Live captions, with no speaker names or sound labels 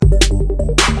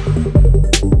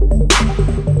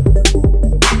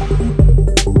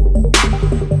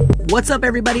What's up,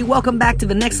 everybody? Welcome back to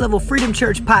the Next Level Freedom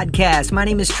Church podcast. My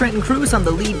name is Trenton Cruz. I'm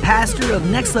the lead pastor of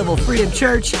Next Level Freedom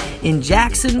Church in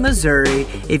Jackson, Missouri.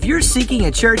 If you're seeking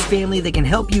a church family that can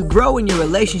help you grow in your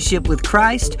relationship with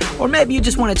Christ, or maybe you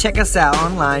just want to check us out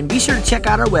online, be sure to check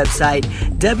out our website,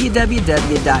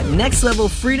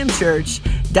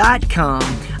 www.nextlevelfreedomchurch.com.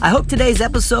 I hope today's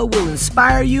episode will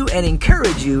inspire you and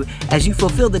encourage you as you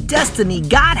fulfill the destiny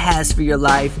God has for your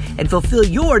life and fulfill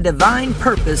your divine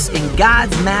purpose in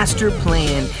God's master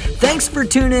plan. Thanks for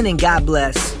tuning in, and God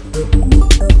bless.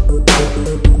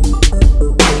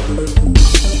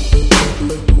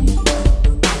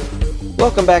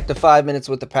 Welcome back to 5 Minutes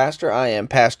with the Pastor. I am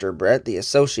Pastor Brett, the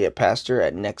Associate Pastor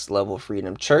at Next Level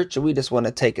Freedom Church, and we just want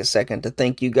to take a second to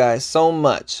thank you guys so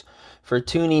much for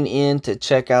tuning in to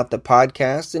check out the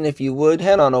podcast. And if you would,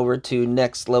 head on over to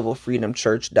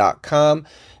nextlevelfreedomchurch.com,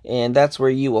 and that's where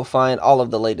you will find all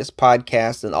of the latest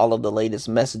podcasts and all of the latest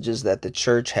messages that the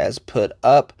church has put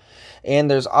up. And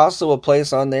there's also a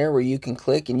place on there where you can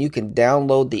click and you can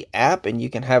download the app, and you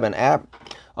can have an app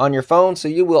on your phone, so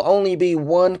you will only be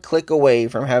one click away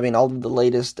from having all of the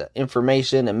latest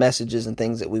information and messages and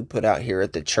things that we put out here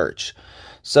at the church.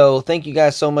 So thank you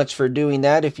guys so much for doing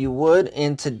that, if you would.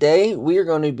 And today we are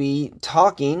going to be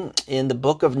talking in the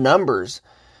book of Numbers,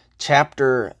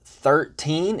 chapter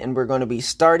 13, and we're going to be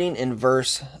starting in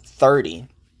verse 30.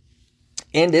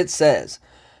 And it says,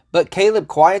 "But Caleb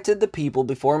quieted the people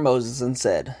before Moses and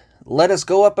said, 'Let us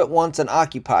go up at once and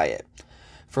occupy it,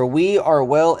 for we are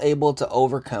well able to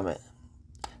overcome it.'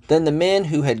 Then the men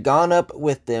who had gone up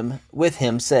with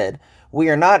him said, 'We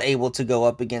are not able to go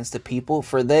up against the people,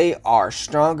 for they are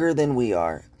stronger than we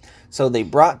are.' So they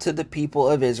brought to the people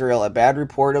of Israel a bad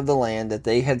report of the land that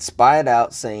they had spied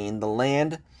out, saying, 'The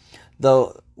land,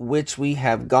 though which we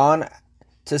have gone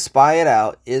to spy it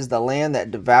out, is the land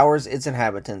that devours its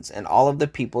inhabitants, and all of the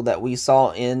people that we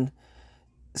saw in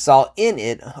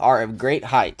it are of great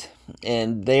height.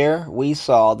 And there we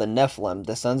saw the Nephilim,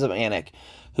 the sons of Anak,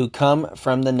 who come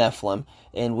from the Nephilim,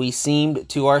 and we seemed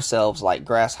to ourselves like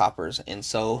grasshoppers, and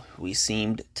so we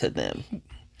seemed to them.'"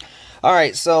 All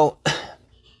right, so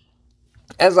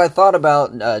as I thought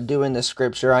about doing this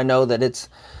scripture, I know that it's,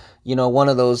 one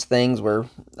of those things where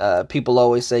people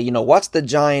always say, what's the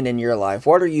giant in your life?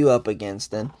 What are you up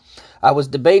against? And I was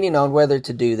debating on whether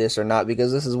to do this or not,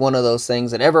 because this is one of those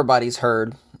things that everybody's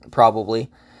heard, probably.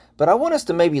 But I want us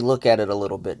to maybe look at it a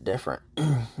little bit different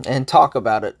and talk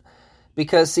about it.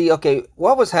 Because,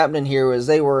 what was happening here was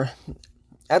they were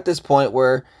at this point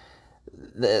where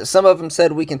some of them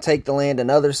said we can take the land,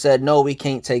 and others said, no, we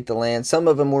can't take the land. Some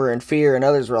of them were in fear, and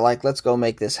others were like, let's go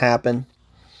make this happen.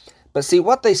 But see,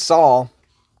 what they saw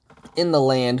in the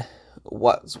land,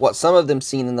 what some of them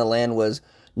seen in the land was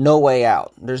no way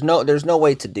out. There's no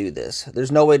way to do this.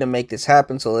 There's no way to make this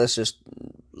happen, so let's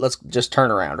just turn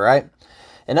around, right?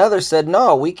 And others said,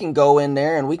 no, we can go in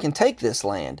there and we can take this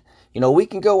land. We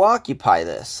can go occupy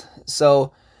this.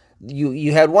 So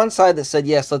you had one side that said,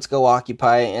 yes, let's go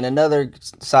occupy, and another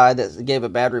side that gave a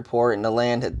bad report in the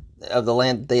land that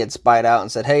they had spied out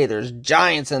and said, hey, there's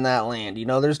giants in that land.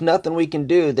 There's nothing we can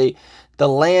do.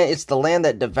 It's the land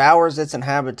that devours its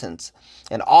inhabitants.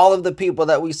 And all of the people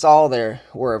that we saw there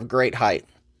were of great height.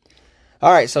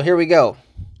 All right, so here we go.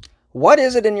 What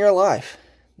is it in your life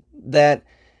that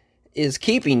is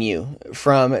keeping you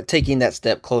from taking that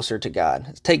step closer to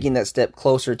God, taking that step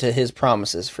closer to His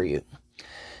promises for you?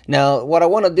 Now, what I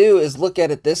want to do is look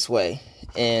at it this way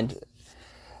and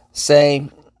say,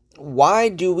 why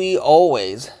do we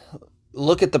always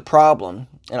look at the problem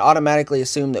and automatically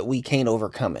assume that we can't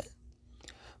overcome it?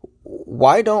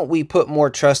 Why don't we put more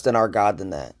trust in our God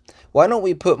than that? Why don't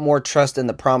we put more trust in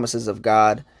the promises of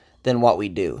God than what we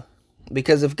do?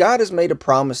 Because if God has made a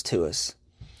promise to us,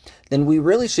 then we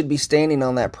really should be standing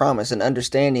on that promise and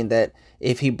understanding that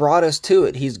if He brought us to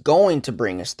it, He's going to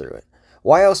bring us through it.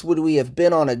 Why else would we have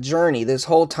been on a journey this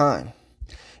whole time?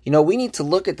 We need to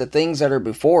look at the things that are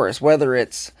before us, whether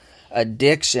it's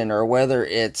addiction or whether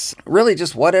it's really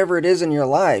just whatever it is in your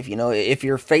life. If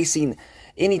you're facing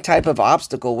any type of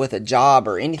obstacle with a job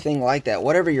or anything like that,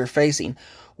 whatever you're facing,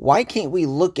 why can't we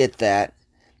look at that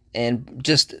and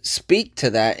just speak to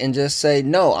that and just say,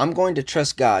 no, I'm going to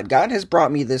trust God. God has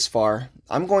brought me this far.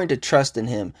 I'm going to trust in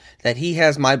Him, that He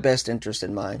has my best interest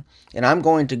in mind. And I'm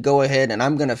going to go ahead and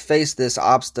I'm going to face this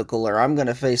obstacle, or I'm going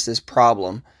to face this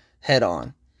problem head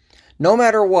on. No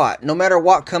matter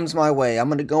what comes my way, I'm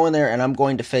going to go in there and I'm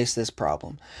going to face this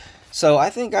problem. So I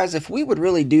think, guys, if we would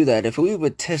really do that, if we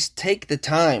would just take the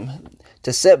time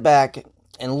to sit back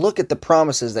and look at the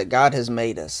promises that God has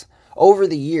made us over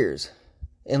the years,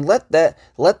 And let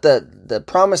the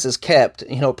promises kept,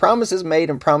 promises made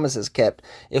and promises kept.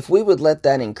 If we would let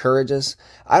that encourage us,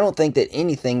 I don't think that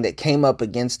anything that came up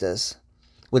against us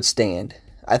would stand.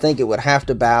 I think it would have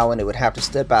to bow, and it would have to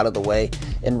step out of the way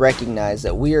and recognize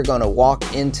that we are going to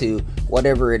walk into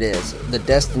whatever it is, the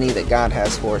destiny that God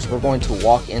has for us. We're going to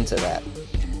walk into that.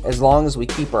 As long as we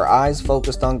keep our eyes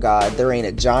focused on God, there ain't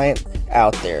a giant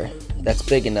out there that's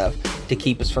big enough to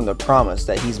keep us from the promise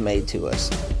that He's made to us.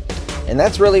 And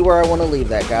that's really where I want to leave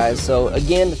that, guys. So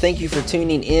again, thank you for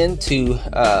tuning in to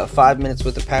 5 Minutes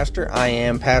with the Pastor. I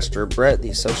am Pastor Brett, the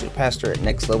Associate Pastor at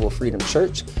Next Level Freedom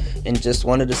Church. And just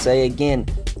wanted to say again,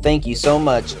 thank you so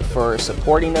much for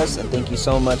supporting us, and thank you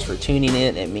so much for tuning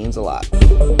in. It means a lot.